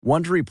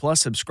Wondery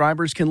Plus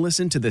subscribers can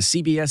listen to the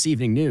CBS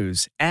Evening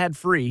News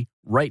ad-free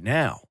right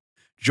now.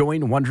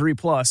 Join Wondery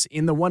Plus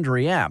in the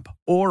Wondery app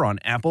or on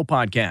Apple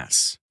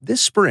Podcasts.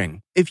 This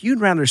spring, if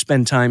you'd rather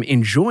spend time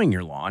enjoying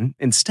your lawn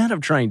instead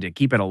of trying to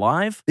keep it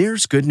alive,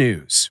 there's good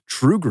news.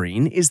 True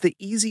Green is the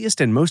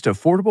easiest and most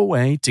affordable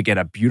way to get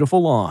a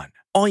beautiful lawn.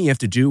 All you have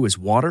to do is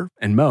water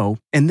and mow,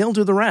 and they'll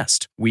do the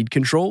rest. Weed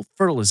control,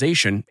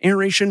 fertilization,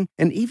 aeration,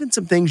 and even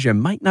some things you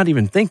might not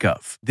even think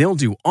of. They'll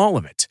do all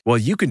of it, while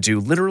you can do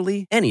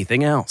literally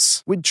anything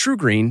else. With True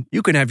Green,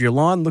 you can have your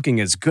lawn looking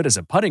as good as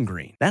a putting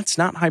green. That's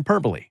not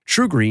hyperbole.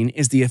 True Green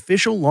is the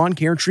official lawn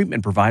care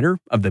treatment provider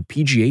of the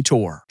PGA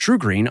Tour. True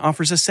Green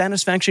offers a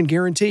satisfaction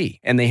guarantee,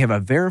 and they have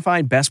a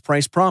verified best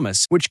price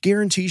promise, which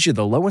guarantees you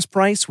the lowest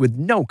price with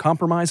no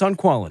compromise on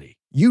quality.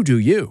 You do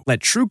you. Let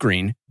True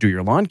Green do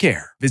your lawn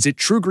care. Visit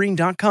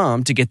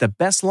TrueGreen.com to get the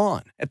best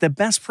lawn at the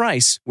best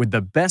price with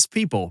the best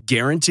people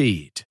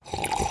guaranteed.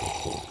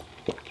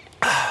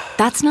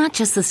 That's not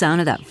just the sound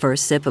of that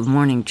first sip of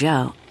Morning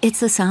Joe.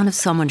 It's the sound of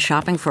someone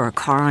shopping for a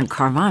car on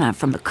Carvana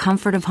from the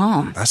comfort of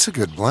home. That's a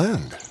good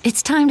blend.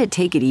 It's time to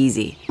take it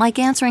easy, like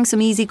answering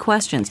some easy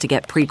questions to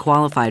get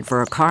pre-qualified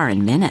for a car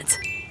in minutes.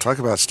 Talk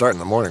about starting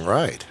the morning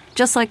right.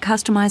 Just like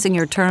customizing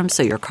your terms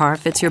so your car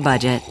fits your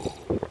budget.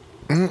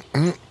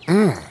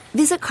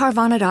 Visit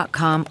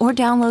Carvana.com or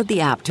download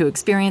the app to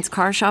experience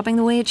car shopping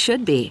the way it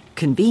should be.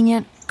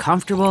 Convenient,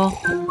 comfortable.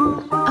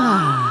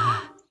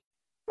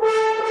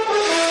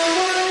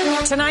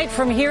 Tonight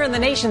from here in the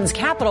nation's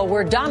capital,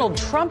 where Donald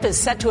Trump is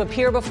set to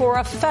appear before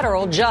a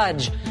federal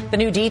judge. The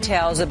new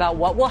details about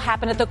what will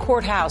happen at the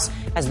courthouse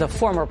as the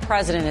former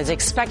president is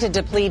expected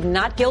to plead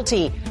not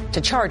guilty to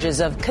charges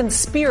of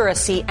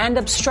conspiracy and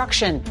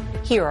obstruction.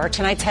 Here are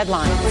tonight's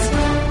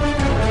headlines.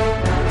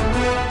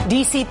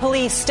 D.C.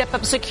 police step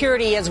up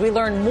security as we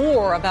learn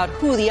more about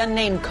who the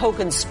unnamed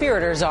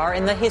co-conspirators are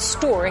in the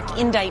historic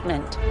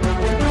indictment.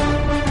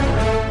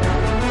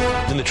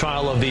 In the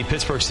trial of the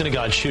Pittsburgh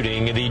synagogue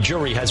shooting, the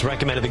jury has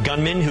recommended the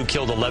gunman who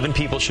killed 11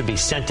 people should be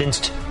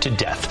sentenced to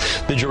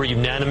death. The jury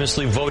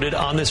unanimously voted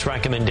on this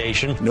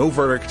recommendation. No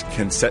verdict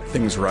can set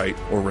things right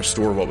or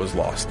restore what was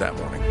lost that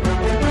morning.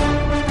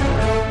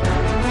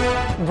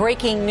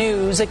 Breaking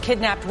news, a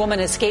kidnapped woman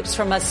escapes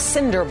from a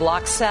cinder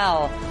block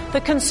cell.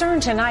 The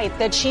concern tonight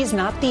that she's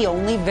not the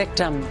only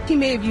victim. He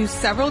may have used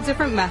several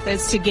different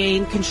methods to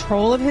gain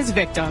control of his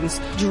victims,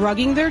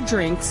 drugging their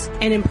drinks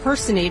and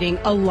impersonating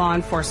a law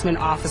enforcement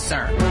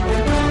officer.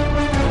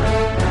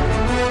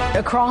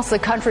 Across the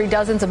country,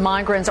 dozens of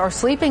migrants are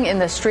sleeping in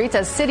the streets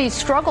as cities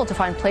struggle to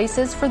find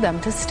places for them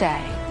to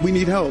stay. We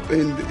need help,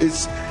 and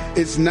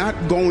it's not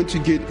going to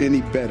get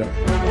any better.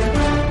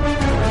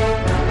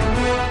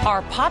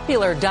 Are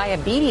popular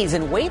diabetes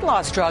and weight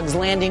loss drugs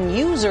landing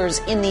users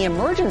in the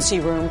emergency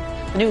room?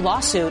 The new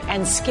lawsuit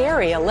and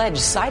scary alleged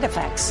side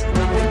effects.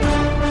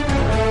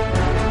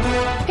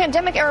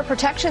 Pandemic-era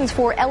protections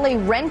for L.A.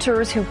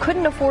 renters who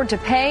couldn't afford to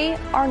pay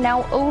are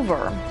now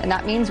over. And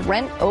that means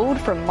rent owed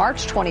from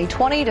March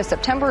 2020 to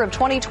September of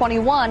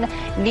 2021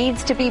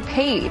 needs to be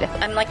paid.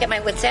 I'm like at my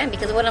wit's end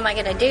because what am I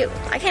going to do?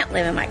 I can't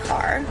live in my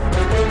car.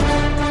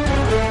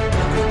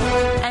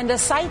 And a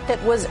sight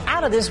that was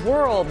out of this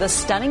world, the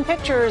stunning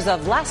pictures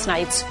of last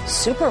night's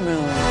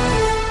supermoon.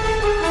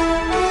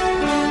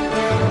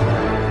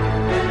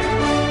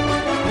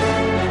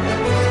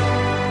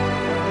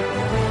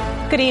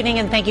 Good evening,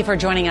 and thank you for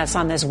joining us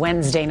on this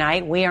Wednesday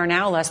night. We are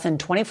now less than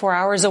 24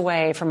 hours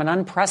away from an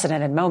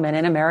unprecedented moment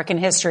in American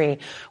history,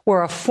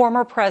 where a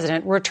former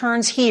president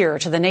returns here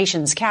to the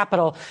nation's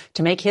capital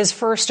to make his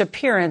first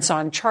appearance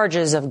on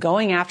charges of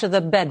going after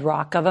the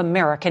bedrock of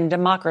American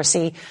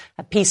democracy,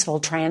 a peaceful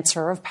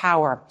transfer of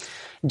power.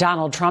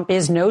 Donald Trump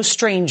is no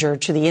stranger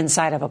to the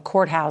inside of a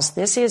courthouse.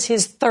 This is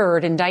his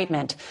third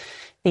indictment.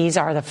 These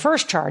are the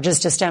first charges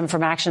to stem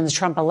from actions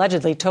Trump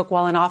allegedly took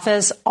while in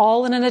office,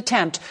 all in an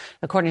attempt,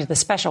 according to the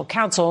special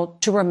counsel,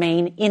 to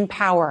remain in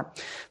power.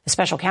 The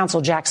special counsel,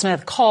 Jack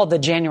Smith, called the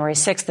January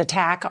 6th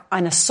attack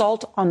an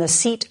assault on the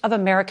seat of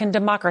American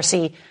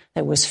democracy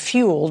that was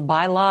fueled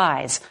by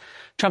lies.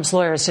 Trump's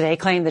lawyers today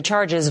claim the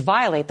charges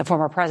violate the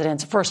former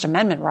president's First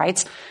Amendment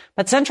rights,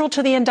 but central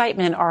to the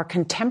indictment are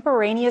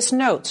contemporaneous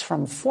notes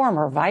from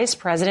former Vice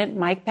President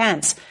Mike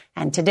Pence.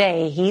 And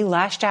today he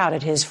lashed out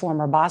at his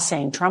former boss,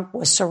 saying Trump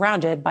was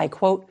surrounded by,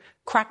 quote,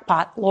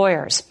 crackpot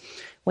lawyers.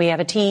 We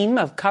have a team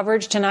of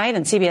coverage tonight,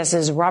 and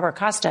CBS's Robert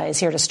Costa is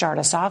here to start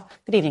us off.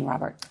 Good evening,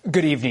 Robert.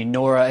 Good evening,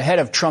 Norah. Ahead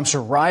of Trump's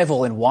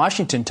arrival in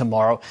Washington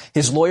tomorrow,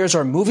 his lawyers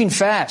are moving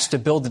fast to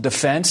build the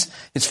defense.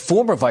 His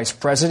former vice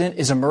president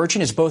is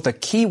emerging as both a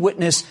key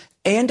witness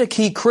and a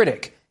key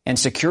critic, and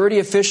security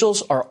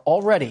officials are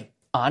already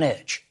on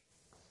edge.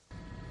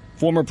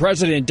 Former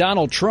President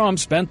Donald Trump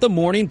spent the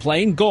morning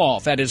playing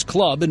golf at his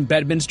club in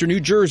Bedminster, New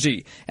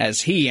Jersey,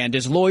 as he and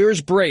his lawyers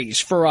brace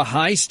for a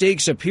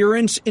high-stakes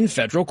appearance in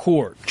federal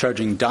court.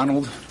 Charging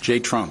Donald J.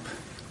 Trump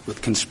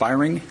with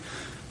conspiring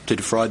to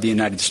defraud the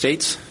United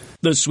States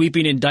The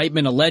sweeping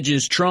indictment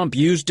alleges Trump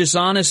used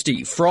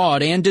dishonesty,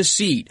 fraud, and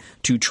deceit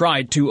to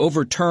try to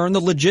overturn the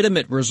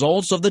legitimate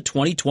results of the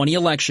 2020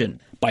 election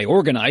by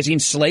organizing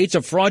slates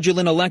of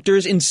fraudulent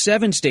electors in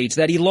 7 states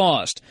that he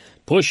lost,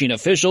 pushing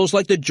officials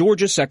like the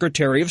Georgia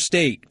Secretary of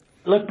State.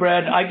 Look,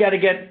 Brad,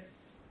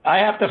 I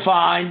have to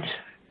find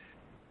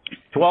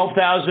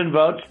 12,000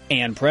 votes.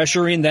 And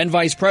pressuring then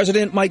Vice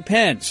President Mike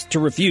Pence to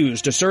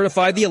refuse to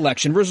certify the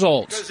election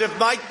results. Because if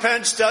Mike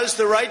Pence does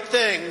the right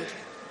thing,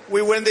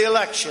 we win the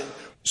election.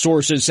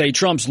 Sources say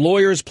Trump's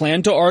lawyers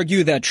plan to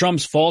argue that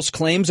Trump's false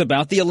claims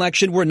about the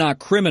election were not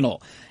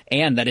criminal,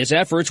 and that his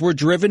efforts were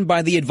driven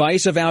by the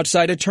advice of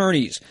outside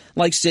attorneys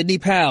like Sidney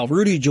Powell,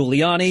 Rudy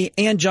Giuliani,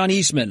 and John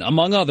Eastman,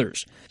 among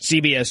others.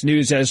 CBS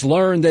News has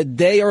learned that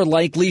they are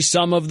likely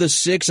some of the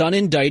 6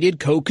 unindicted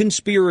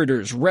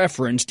co-conspirators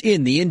referenced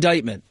in the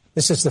indictment.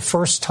 This is the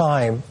first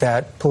time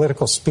that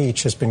political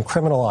speech has been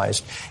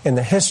criminalized in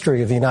the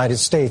history of the United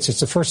States. It's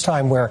the first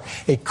time where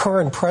a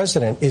current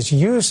president is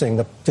using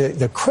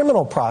the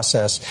criminal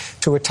process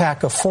to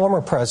attack a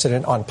former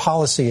president on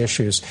policy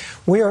issues.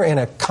 We are in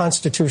a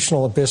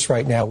constitutional abyss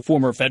right now.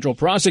 Former federal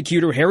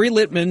prosecutor Harry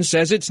Litman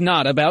says it's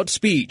not about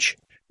speech.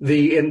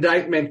 The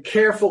indictment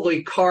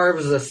carefully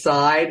carves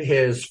aside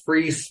his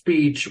free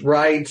speech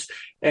rights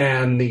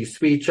and the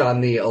speech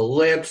on the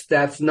ellipse.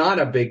 That's not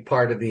a big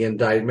part of the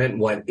indictment.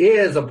 What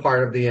is a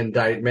part of the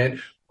indictment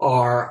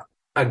are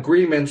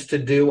agreements to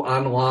do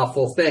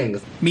unlawful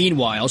things.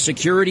 Meanwhile,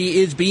 security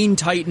is being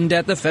tightened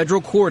at the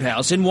federal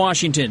courthouse in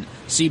Washington.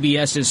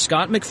 CBS's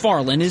Scott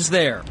MacFarlane is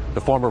there.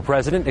 The former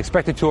president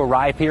expected to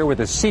arrive here with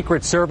a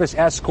Secret Service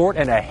escort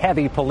and a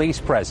heavy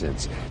police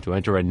presence to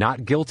enter a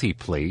not guilty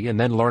plea and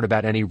then learn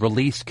about any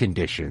release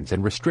conditions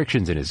and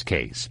restrictions in his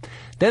case.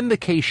 Then the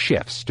case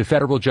shifts to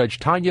federal Judge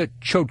Tanya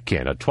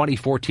Chutkin, a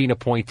 2014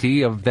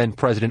 appointee of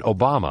then-President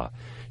Obama.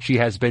 She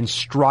has been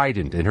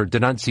strident in her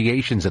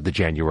denunciations of the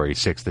January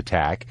 6th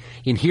attack.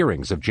 In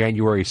hearings of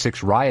January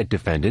 6 riot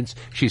defendants,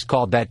 she's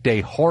called that day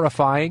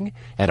horrifying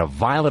and a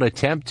violent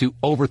attempt to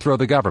overthrow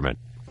the government.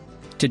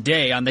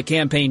 Today on the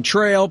campaign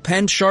trail,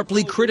 Pence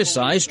sharply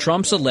criticized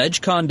Trump's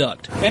alleged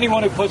conduct.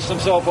 Anyone who puts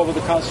himself over the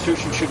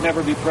Constitution should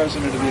never be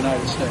president of the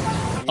United States.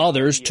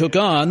 Others took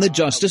on the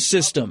justice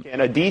system.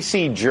 And a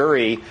D.C.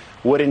 jury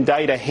would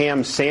indict a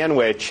ham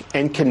sandwich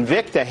and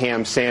convict a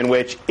ham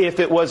sandwich if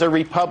it was a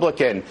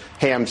Republican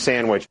ham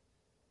sandwich.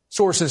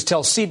 Sources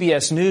tell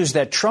CBS News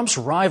that Trump's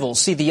rivals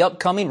see the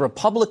upcoming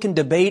Republican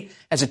debate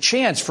as a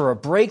chance for a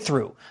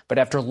breakthrough. But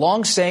after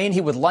long saying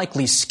he would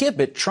likely skip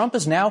it, Trump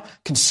is now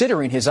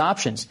considering his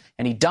options.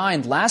 And he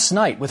dined last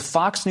night with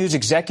Fox News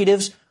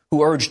executives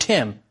who urged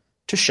him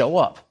to show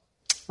up.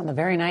 On the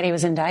very night he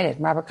was indicted.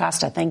 Robert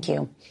Costa, thank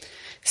you.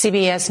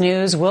 CBS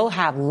News will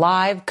have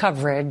live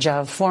coverage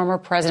of former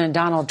President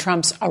Donald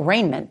Trump's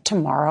arraignment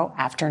tomorrow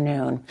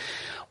afternoon.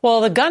 Well,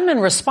 the gunman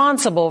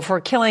responsible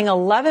for killing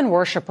 11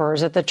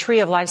 worshipers at the Tree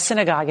of Life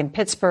Synagogue in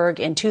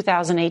Pittsburgh in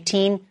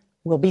 2018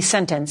 will be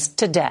sentenced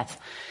to death.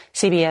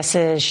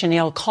 CBS's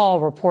Chanel Call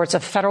reports a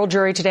federal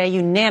jury today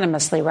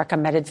unanimously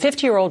recommended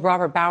 50-year-old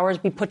Robert Bowers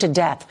be put to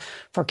death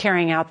for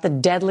carrying out the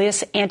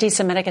deadliest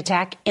anti-Semitic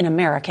attack in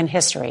American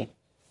history.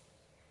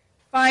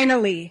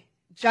 Finally,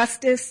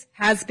 justice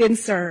has been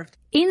served.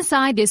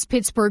 Inside this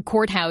Pittsburgh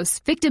courthouse,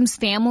 victims'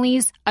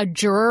 families, a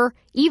juror,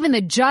 even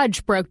the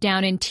judge broke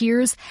down in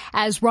tears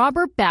as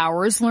Robert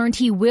Bowers learned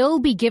he will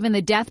be given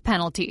the death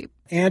penalty.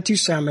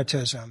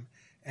 Anti-Semitism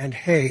and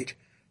hate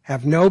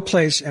have no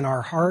place in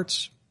our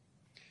hearts,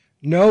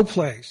 no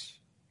place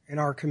in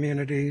our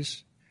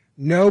communities,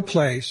 no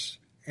place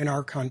in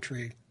our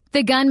country.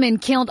 The gunman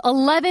killed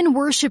 11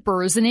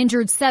 worshipers and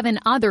injured 7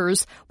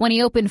 others when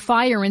he opened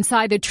fire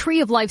inside the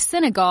Tree of Life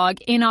Synagogue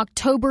in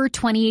October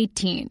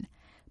 2018.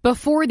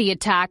 Before the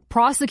attack,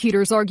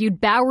 prosecutors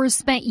argued Bowers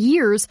spent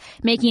years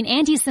making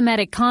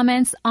anti-Semitic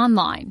comments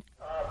online.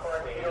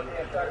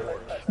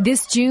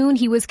 This June,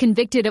 he was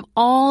convicted of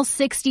all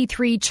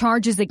 63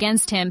 charges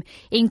against him,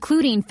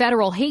 including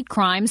federal hate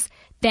crimes.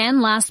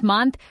 Then last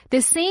month,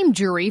 the same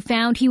jury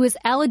found he was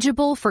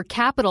eligible for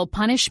capital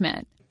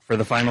punishment. For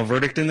the final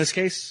verdict in this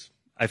case,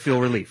 I feel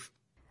relief.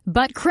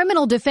 But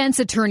criminal defense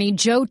attorney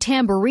Joe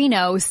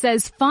Tamburino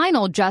says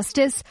final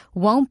justice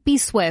won't be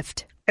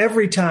swift.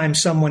 Every time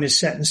someone is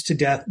sentenced to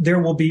death, there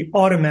will be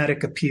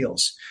automatic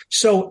appeals.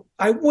 So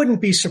I wouldn't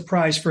be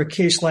surprised for a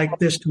case like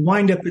this to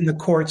wind up in the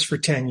courts for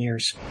 10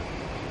 years.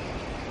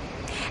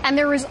 And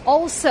there is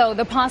also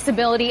the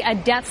possibility a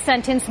death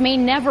sentence may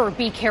never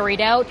be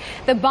carried out.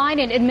 The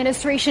Biden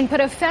administration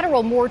put a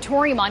federal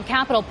moratorium on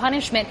capital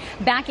punishment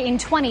back in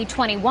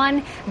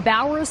 2021.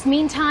 Bowers,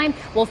 meantime,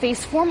 will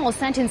face formal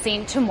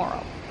sentencing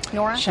tomorrow.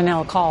 Norah?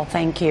 Chanel Call,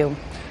 thank you.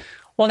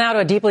 Well, now to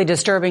a deeply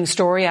disturbing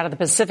story out of the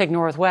Pacific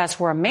Northwest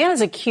where a man is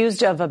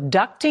accused of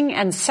abducting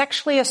and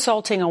sexually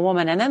assaulting a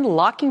woman and then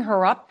locking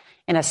her up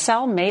in a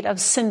cell made of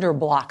cinder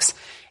blocks.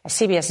 As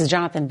CBS's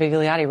Jonathan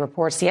Vigliotti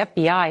reports, the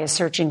FBI is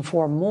searching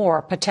for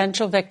more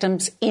potential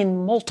victims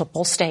in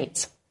multiple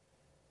states.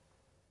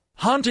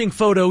 Haunting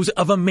photos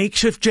of a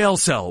makeshift jail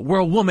cell where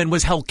a woman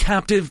was held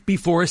captive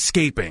before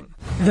escaping.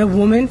 The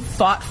woman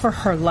fought for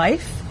her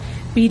life,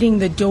 beating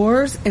the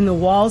doors and the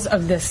walls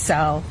of this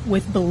cell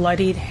with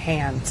bloodied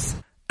hands.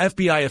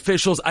 FBI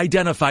officials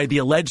identified the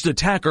alleged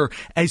attacker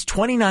as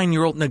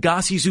 29-year-old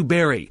Nagasi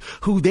Zuberi,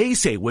 who they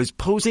say was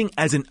posing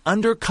as an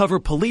undercover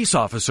police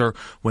officer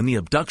when the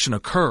abduction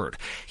occurred.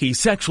 He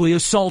sexually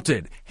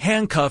assaulted,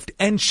 handcuffed,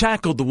 and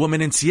shackled the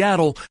woman in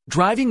Seattle,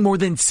 driving more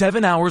than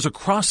 7 hours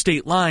across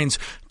state lines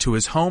to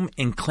his home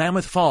in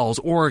Klamath Falls,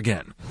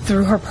 Oregon.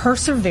 Through her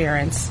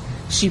perseverance,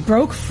 she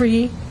broke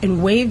free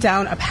and waved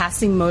down a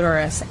passing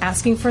motorist,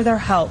 asking for their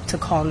help to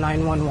call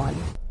 911.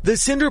 The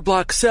cinder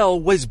block cell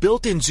was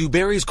built in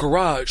Zuberi's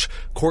garage.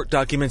 Court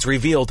documents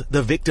revealed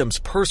the victim's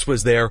purse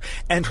was there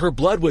and her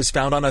blood was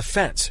found on a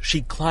fence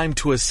she climbed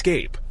to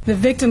escape. The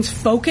victim's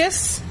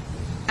focus,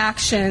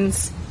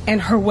 actions,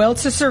 and her will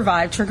to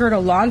survive triggered a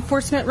law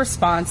enforcement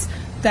response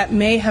that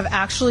may have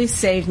actually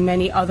saved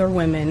many other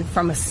women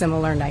from a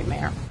similar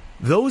nightmare.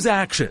 Those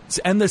actions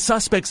and the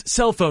suspect's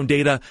cell phone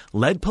data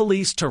led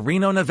police to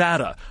Reno,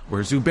 Nevada,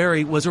 where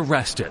Zuberi was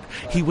arrested.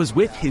 He was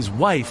with his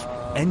wife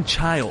and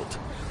child.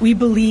 We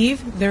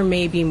believe there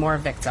may be more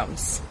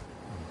victims.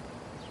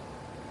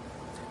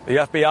 The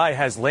FBI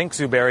has linked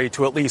Zuberi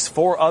to at least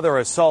 4 other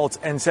assaults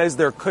and says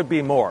there could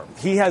be more.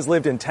 He has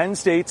lived in 10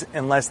 states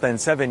in less than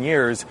 7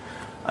 years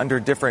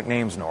under different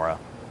names, Norah.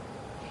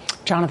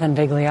 Jonathan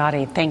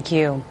Vigliotti, thank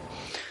you.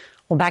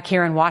 Well, back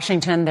here in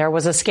Washington, there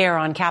was a scare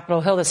on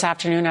Capitol Hill this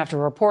afternoon after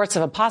reports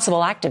of a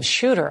possible active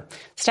shooter.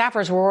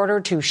 Staffers were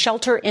ordered to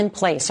shelter in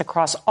place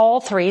across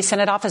all 3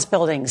 Senate office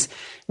buildings.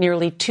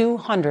 Nearly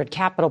 200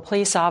 Capitol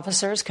police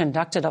officers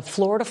conducted a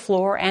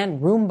floor-to-floor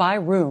and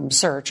room-by-room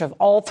search of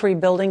all 3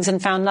 buildings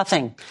and found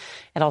nothing.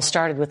 It all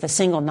started with a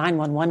single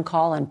 911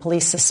 call, and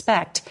police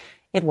suspect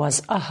it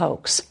was a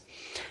hoax.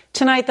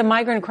 Tonight, the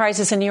migrant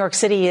crisis in New York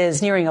City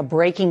is nearing a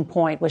breaking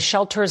point, with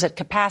shelters at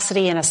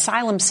capacity and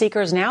asylum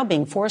seekers now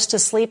being forced to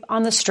sleep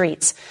on the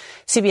streets.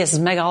 CBS's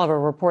Meg Oliver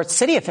reports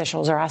city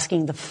officials are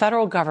asking the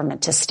federal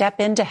government to step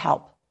in to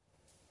help.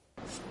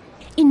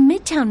 In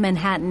Midtown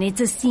Manhattan, it's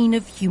a scene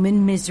of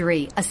human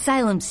misery.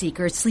 Asylum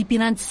seekers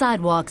sleeping on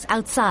sidewalks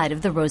outside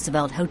of the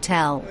Roosevelt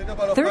Hotel.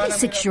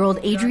 36-year-old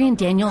Adrian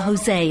Daniel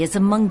Jose is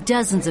among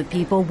dozens of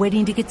people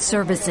waiting to get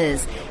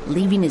services,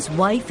 leaving his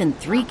wife and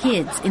 3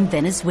 kids in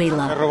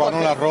Venezuela.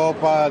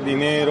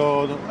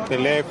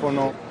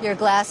 Your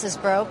glasses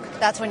broke.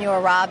 That's when you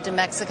were robbed in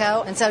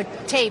Mexico. And so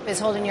tape is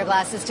holding your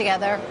glasses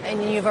together,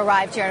 and you've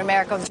arrived here in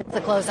America with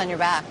the clothes on your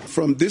back.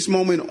 From this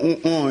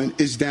moment on,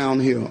 it's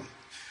downhill.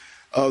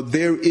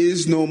 There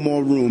is no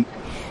more room.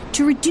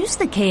 To reduce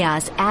the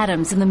chaos,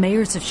 Adams and the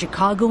mayors of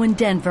Chicago and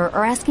Denver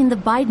are asking the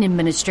Biden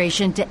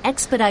administration to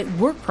expedite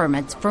work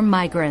permits for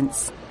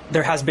migrants.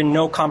 There has been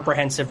no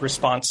comprehensive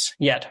response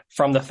yet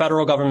from the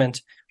federal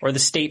government or the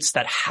states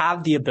that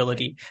have the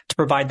ability to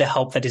provide the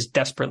help that is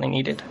desperately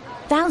needed.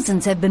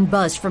 Thousands have been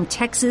bussed from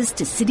Texas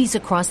to cities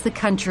across the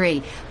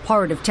country,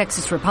 part of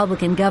Texas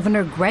Republican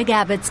Governor Greg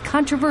Abbott's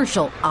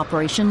controversial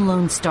Operation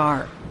Lone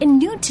Star. In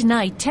noon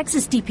tonight,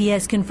 Texas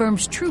DPS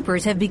confirms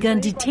troopers have begun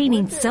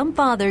detaining some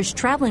fathers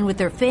traveling with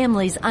their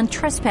families on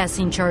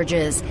trespassing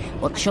charges,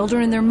 while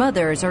children and their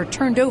mothers are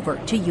turned over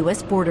to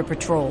U.S. Border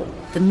Patrol.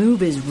 The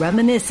move is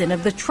reminiscent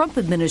of the Trump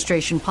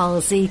administration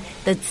policy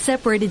that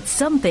separated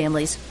some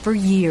families for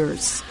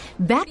years.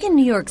 Back in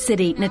New York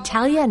City,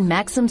 Natalia and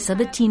Maxim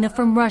Sabatina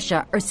from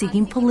Russia are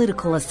seeking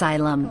political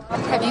asylum.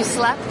 Have you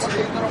slept?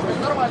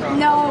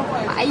 No,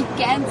 I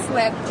can't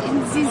sleep in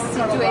this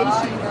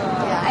situation.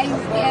 I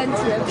can't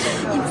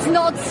sleep. It's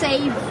not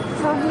safe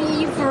for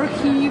me, for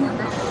him.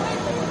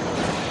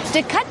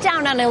 To cut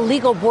down on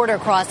illegal border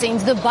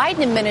crossings, the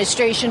Biden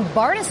administration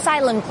barred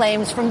asylum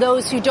claims from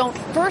those who don't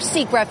first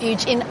seek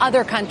refuge in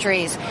other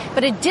countries.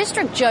 But a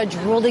district judge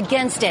ruled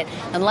against it.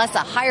 Unless a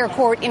higher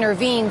court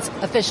intervenes,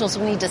 officials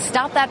will need to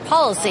stop that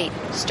policy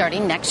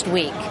starting next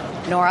week.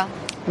 Norah?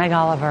 Meg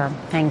Oliver,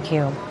 thank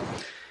you.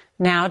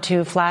 Now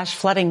to flash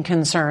flooding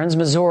concerns.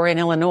 Missouri and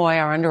Illinois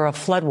are under a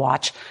flood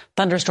watch.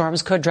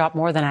 Thunderstorms could drop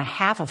more than a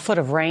half a foot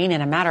of rain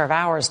in a matter of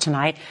hours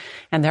tonight.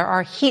 And there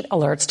are heat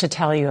alerts to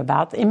tell you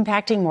about,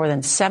 impacting more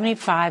than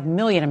 75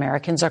 million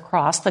Americans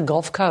across the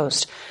Gulf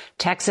Coast.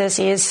 Texas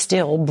is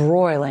still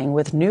broiling,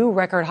 with new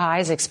record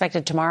highs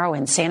expected tomorrow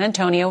in San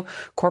Antonio,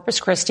 Corpus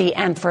Christi,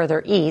 and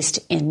further east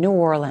in New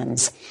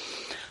Orleans.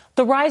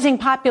 The rising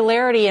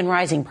popularity and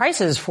rising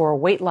prices for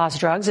weight loss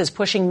drugs is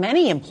pushing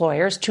many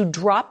employers to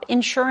drop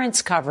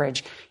insurance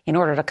coverage in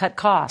order to cut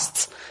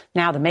costs.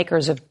 Now, the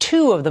makers of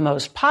 2 of the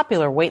most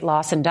popular weight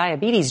loss and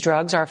diabetes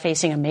drugs are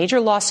facing a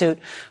major lawsuit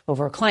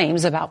over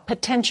claims about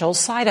potential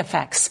side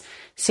effects.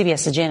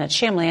 CBS's Janet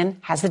Shamlian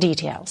has the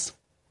details.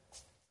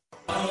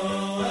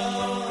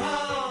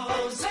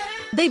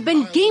 They've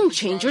been game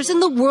changers in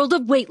the world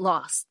of weight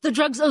loss. The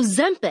drugs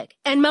Ozempic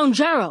and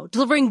Mounjaro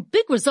delivering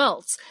big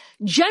results,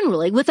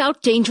 generally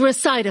without dangerous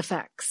side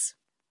effects.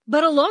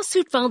 But a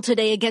lawsuit filed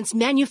today against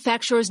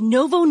manufacturers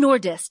Novo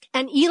Nordisk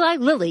and Eli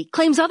Lilly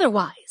claims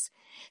otherwise,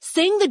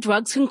 saying the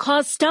drugs can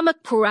cause stomach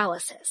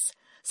paralysis,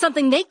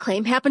 something they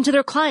claim happened to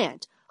their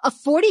client, a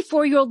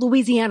 44-year-old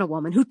Louisiana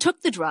woman who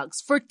took the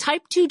drugs for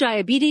type 2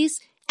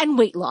 diabetes and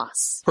weight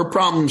loss. Her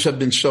problems have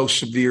been so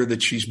severe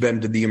that she's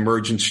been to the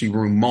emergency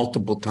room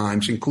multiple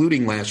times,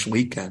 including last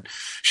weekend.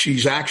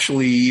 She's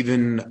actually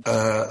even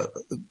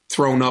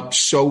thrown up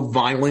so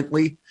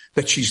violently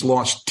that she's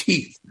lost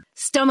teeth.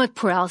 Stomach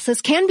paralysis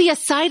can be a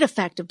side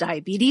effect of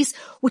diabetes,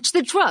 which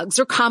the drugs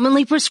are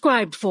commonly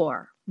prescribed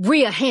for.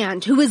 Rhea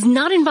Hand, who is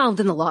not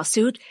involved in the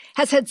lawsuit,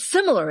 has had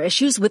similar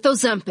issues with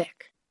Ozempic.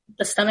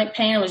 The stomach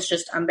pain was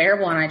just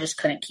unbearable, and I just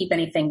couldn't keep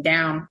anything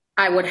down.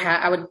 I would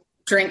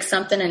drink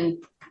something,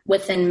 and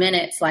within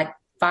minutes, like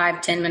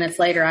 5-10 minutes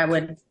later, I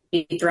would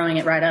be throwing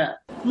it right up.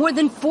 More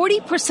than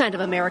 40% of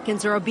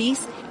Americans are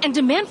obese, and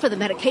demand for the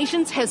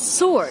medications has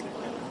soared.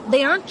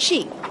 They aren't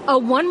cheap. A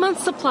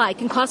 1-month supply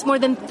can cost more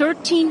than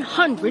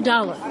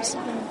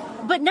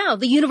 $1,300. But now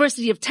the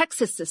University of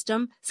Texas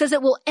system says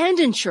it will end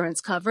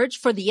insurance coverage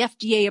for the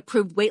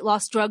FDA-approved weight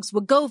loss drugs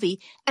Wegovy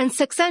and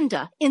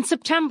Saxenda in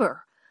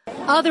September.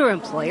 Other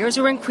employers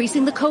are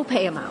increasing the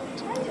copay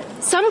amount.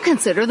 Some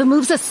consider the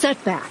moves a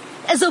setback,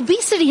 as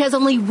obesity has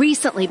only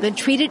recently been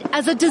treated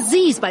as a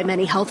disease by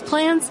many health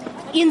plans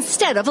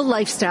instead of a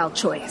lifestyle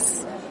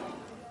choice.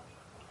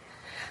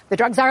 The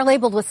drugs are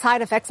labeled with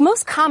side effects.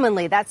 Most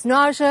commonly, that's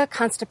nausea,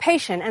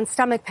 constipation, and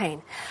stomach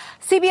pain.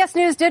 CBS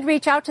News did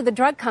reach out to the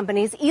drug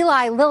companies.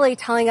 Eli Lilly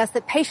telling us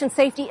that patient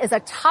safety is a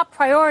top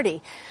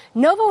priority.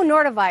 Novo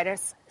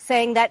Nordisk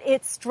saying that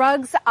its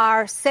drugs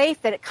are safe,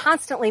 that it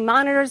constantly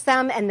monitors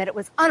them, and that it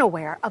was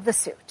unaware of the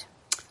suit.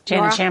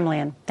 Janet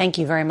Shamlian, thank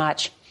you very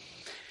much.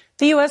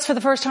 The U.S., for the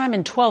first time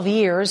in 12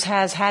 years,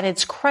 has had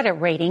its credit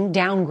rating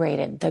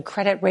downgraded. The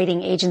credit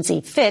rating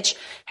agency Fitch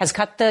has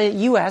cut the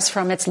U.S.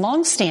 from its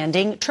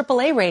longstanding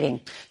AAA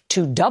rating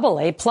to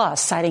AA+,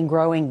 citing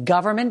growing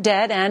government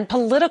debt and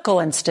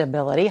political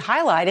instability,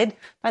 highlighted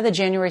by the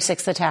January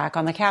 6th attack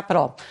on the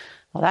Capitol.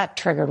 Well, that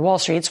triggered Wall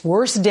Street's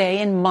worst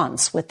day in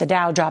months, with the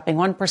Dow dropping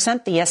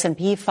 1%, the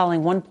S&P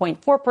falling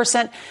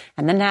 1.4%,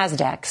 and the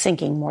Nasdaq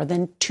sinking more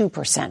than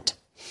 2%.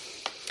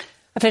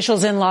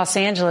 Officials in Los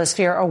Angeles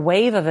fear a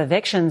wave of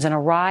evictions and a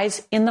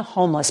rise in the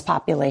homeless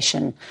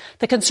population.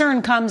 The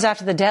concern comes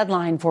after the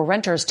deadline for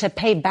renters to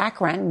pay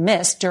back rent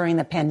missed during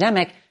the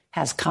pandemic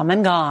has come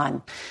and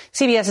gone.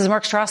 CBS's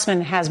Mark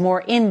Strassman has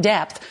more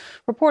in-depth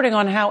reporting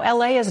on how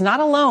L.A. is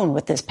not alone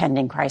with this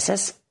pending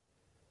crisis.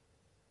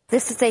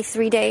 This is a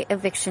 3-day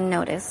eviction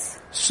notice.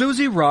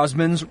 Susie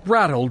Rosman's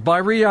rattled by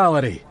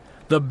reality.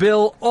 The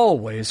bill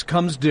always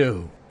comes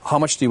due. How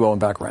much do you owe in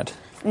back rent?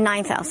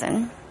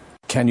 $9,000.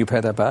 Can you pay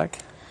that back?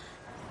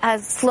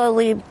 As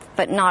slowly,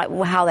 but not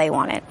how they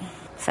want it.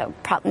 So,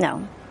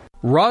 no.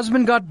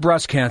 Rosman got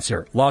breast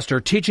cancer, lost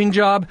her teaching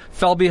job,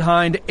 fell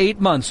behind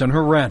 8 months on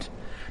her rent.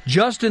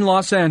 Just in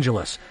Los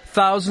Angeles,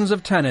 thousands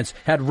of tenants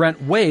had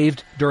rent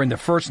waived during the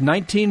first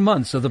 19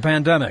 months of the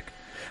pandemic.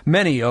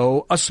 Many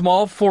owe a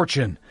small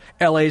fortune.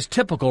 LA's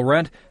typical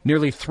rent,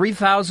 nearly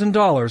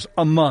 $3,000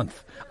 a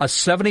month, a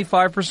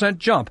 75%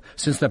 jump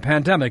since the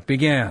pandemic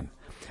began.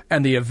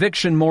 And the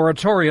eviction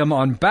moratorium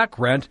on back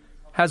rent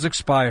has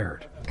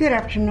expired. Good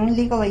afternoon,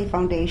 Legal Aid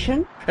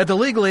Foundation. At the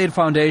Legal Aid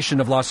Foundation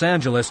of Los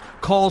Angeles,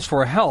 calls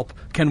for help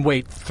can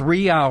wait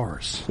 3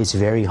 hours. It's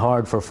very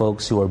hard for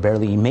folks who are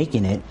barely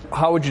making it.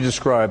 How would you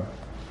describe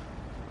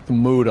the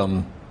mood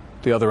on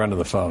the other end of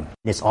the phone?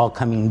 It's all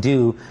coming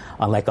due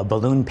like a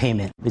balloon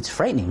payment. It's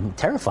frightening,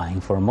 terrifying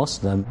for most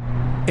of them.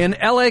 In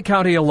L.A.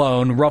 County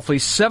alone, roughly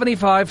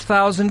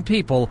 75,000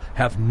 people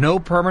have no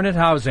permanent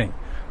housing,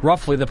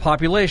 roughly the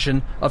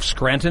population of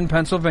Scranton,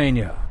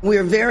 Pennsylvania.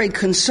 We're very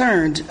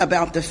concerned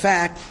about the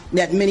fact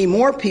that many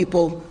more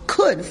people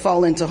could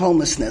fall into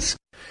homelessness.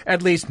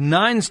 At least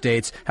 9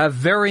 states have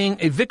varying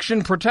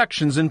eviction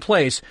protections in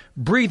place,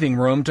 breathing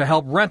room to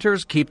help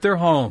renters keep their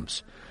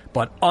homes.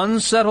 But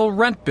unsettled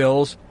rent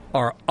bills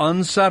are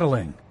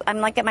unsettling. I'm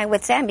like at my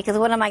wit's end because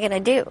what am I going to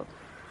do?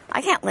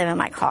 I can't live in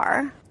my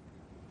car.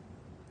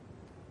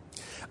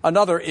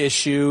 Another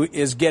issue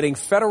is getting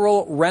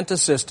federal rent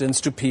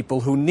assistance to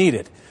people who need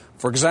it.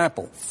 For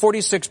example,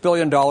 $46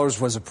 billion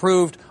was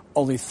approved,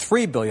 only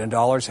 $3 billion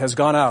has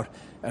gone out.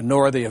 And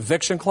Norah, the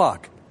eviction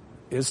clock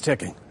is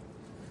ticking.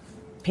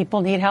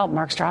 People need help.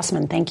 Mark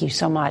Strassman, thank you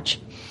so much.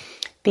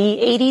 The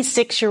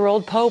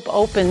 86-year-old Pope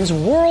opens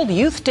World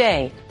Youth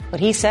Day. What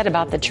he said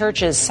about the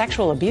church's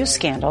sexual abuse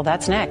scandal,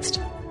 that's next.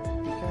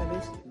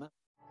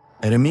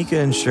 At Amica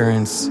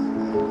Insurance,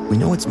 we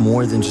know it's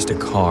more than just a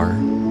car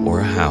or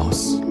a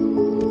house.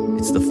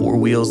 It's the 4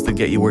 wheels that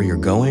get you where you're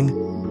going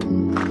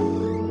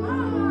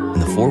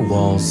and the 4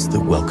 walls that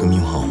welcome you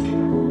home.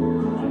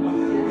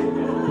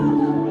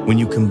 When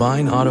you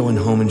combine auto and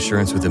home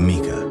insurance with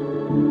Amica,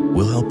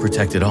 we'll help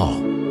protect it all.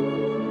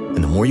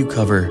 And the more you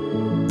cover,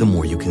 the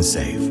more you can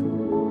save.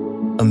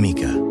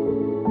 Amica.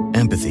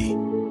 Empathy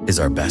is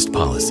our best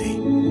policy.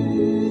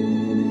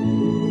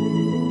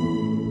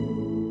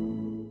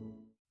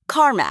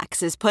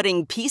 CarMax is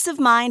putting peace of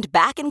mind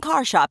back in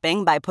car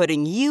shopping by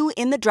putting you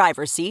in the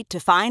driver's seat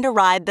to find a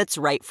ride that's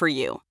right for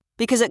you.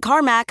 Because at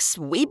CarMax,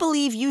 we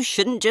believe you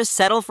shouldn't just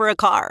settle for a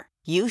car.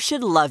 You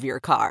should love your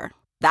car.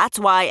 That's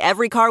why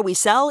every car we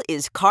sell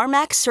is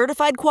CarMax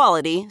certified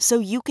quality, so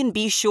you can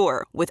be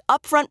sure with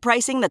upfront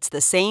pricing that's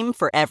the same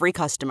for every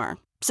customer.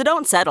 So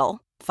don't settle.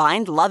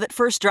 Find love at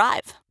first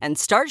drive and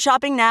start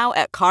shopping now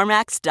at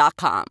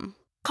CarMax.com.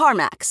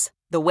 CarMax,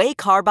 the way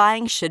car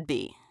buying should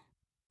be.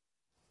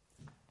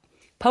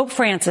 Pope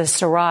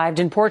Francis arrived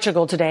in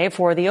Portugal today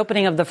for the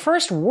opening of the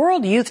first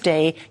World Youth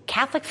Day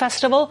Catholic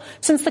festival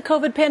since the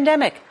COVID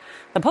pandemic.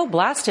 The Pope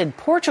blasted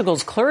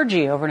Portugal's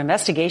clergy over an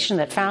investigation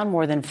that found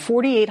more than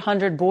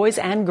 4,800 boys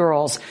and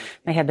girls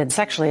may have been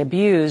sexually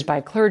abused by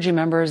clergy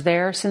members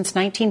there since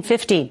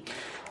 1950.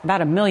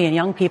 About 1 million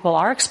young people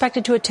are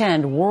expected to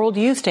attend World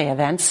Youth Day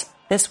events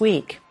this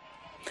week.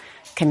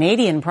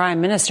 Canadian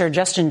Prime Minister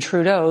Justin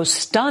Trudeau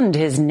stunned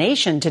his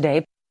nation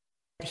today.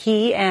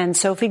 He and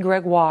Sophie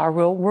Gregoire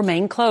will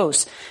remain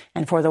close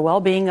and for the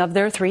well-being of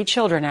their 3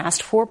 children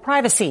asked for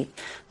privacy.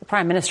 The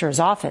Prime Minister's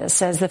office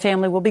says the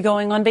family will be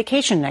going on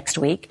vacation next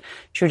week.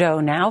 Trudeau,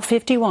 now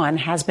 51,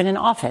 has been in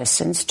office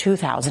since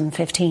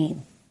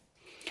 2015.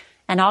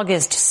 An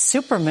August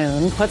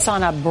supermoon puts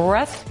on a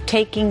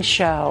breathtaking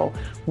show.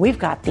 We've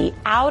got the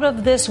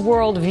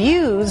out-of-this-world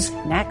views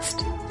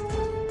next.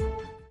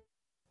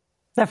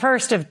 The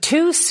first of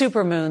 2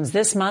 supermoons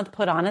this month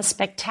put on a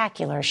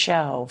spectacular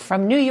show.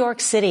 From New York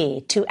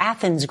City to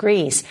Athens,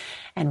 Greece,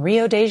 and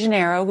Rio de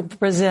Janeiro,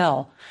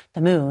 Brazil,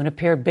 the moon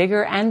appeared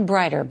bigger and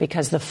brighter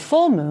because the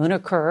full moon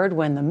occurred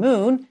when the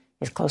moon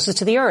is closest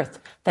to the Earth.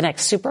 The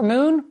next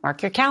supermoon,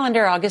 mark your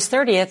calendar, August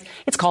 30th,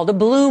 it's called a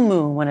blue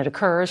moon when it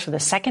occurs for the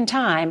second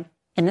time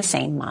in the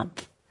same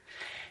month.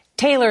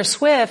 Taylor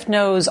Swift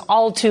knows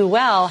all too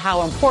well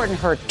how important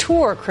her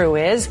tour crew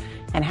is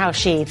and how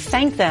she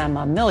thanked them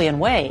a million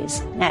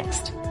ways.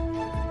 Next.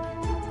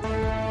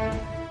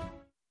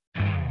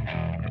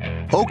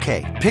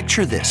 Okay,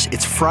 picture this.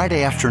 It's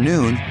Friday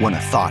afternoon when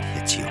a thought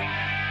hits you.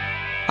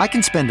 I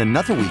can spend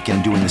another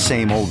weekend doing the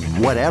same old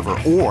whatever,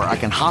 or I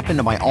can hop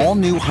into my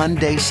all-new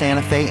Hyundai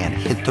Santa Fe and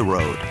hit the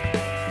road.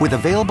 With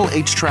available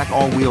H-Track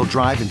all-wheel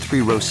drive and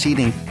 3-row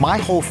seating, my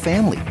whole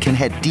family can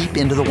head deep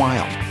into the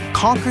wild.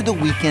 Conquer the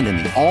weekend in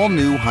the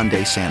all-new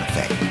Hyundai Santa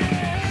Fe.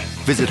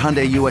 Visit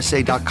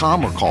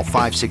HyundaiUSA.com or call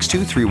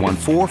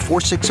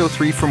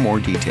 562-314-4603 for more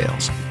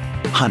details.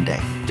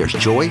 Hyundai, there's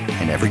joy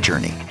in every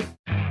journey.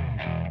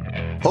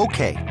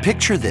 Okay,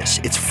 picture this.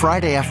 It's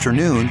Friday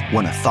afternoon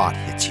when a thought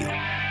hits you.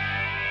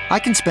 I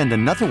can spend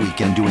another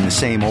weekend doing the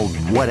same old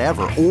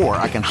whatever, or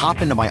I can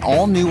hop into my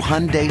all-new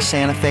Hyundai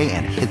Santa Fe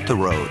and hit the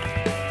road.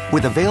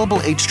 With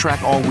available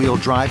H-Track all-wheel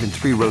drive and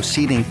 3-row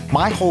seating,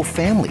 my whole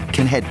family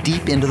can head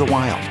deep into the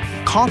wild.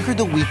 Conquer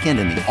the weekend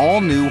in the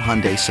all-new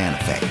Hyundai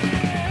Santa Fe.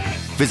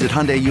 Visit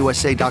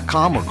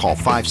HyundaiUSA.com or call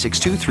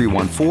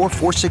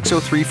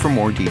 562-314-4603 for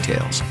more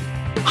details.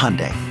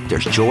 Hyundai,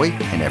 there's joy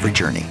in every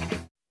journey.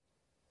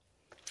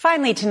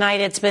 Finally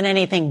tonight, it's been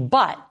anything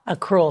but a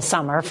cruel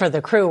summer for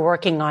the crew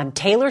working on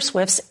Taylor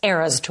Swift's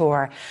Eras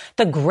Tour.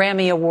 The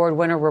Grammy Award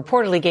winner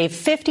reportedly gave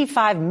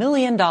 $55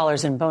 million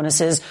in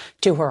bonuses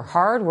to her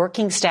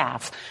hard-working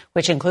staff,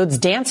 which includes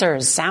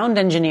dancers, sound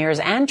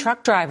engineers, and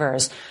truck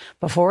drivers.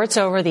 Before it's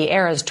over, the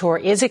Eras Tour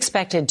is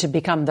expected to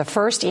become the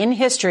first in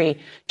history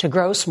to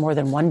gross more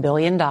than $1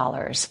 billion.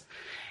 And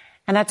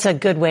that's a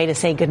good way to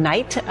say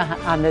goodnight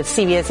on the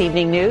CBS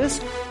Evening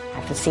News. I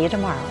have to see you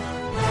tomorrow.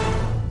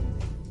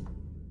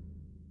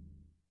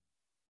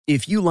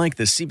 If you like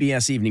the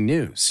CBS Evening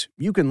News,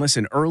 you can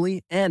listen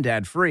early and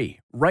ad-free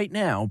right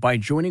now by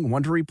joining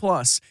Wondery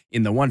Plus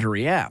in the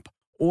Wondery app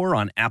or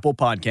on Apple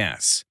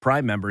Podcasts.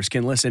 Prime members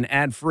can listen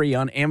ad-free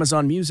on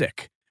Amazon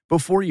Music.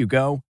 Before you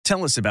go,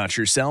 tell us about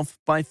yourself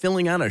by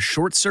filling out a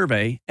short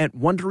survey at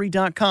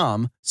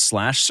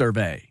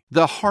Wondery.com/survey.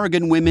 The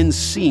Hargan women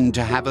seemed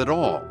to have it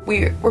all.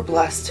 We were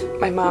blessed.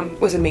 My mom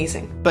was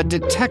amazing. But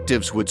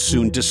detectives would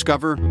soon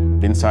discover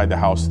inside the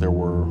house there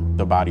were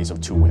the bodies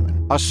of 2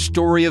 women. A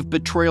story of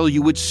betrayal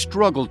you would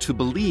struggle to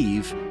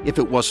believe if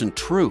it wasn't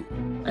true.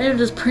 I am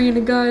just praying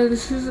to God,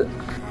 this is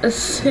a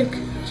sick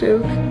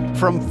joke.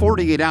 From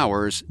 48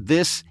 Hours,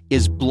 this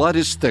is Blood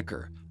is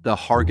Thicker, the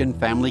Hargan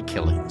family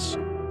killings.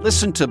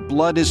 Listen to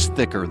Blood is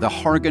Thicker, the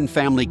Hargan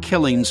family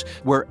killings,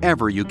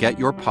 wherever you get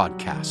your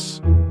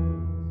podcasts.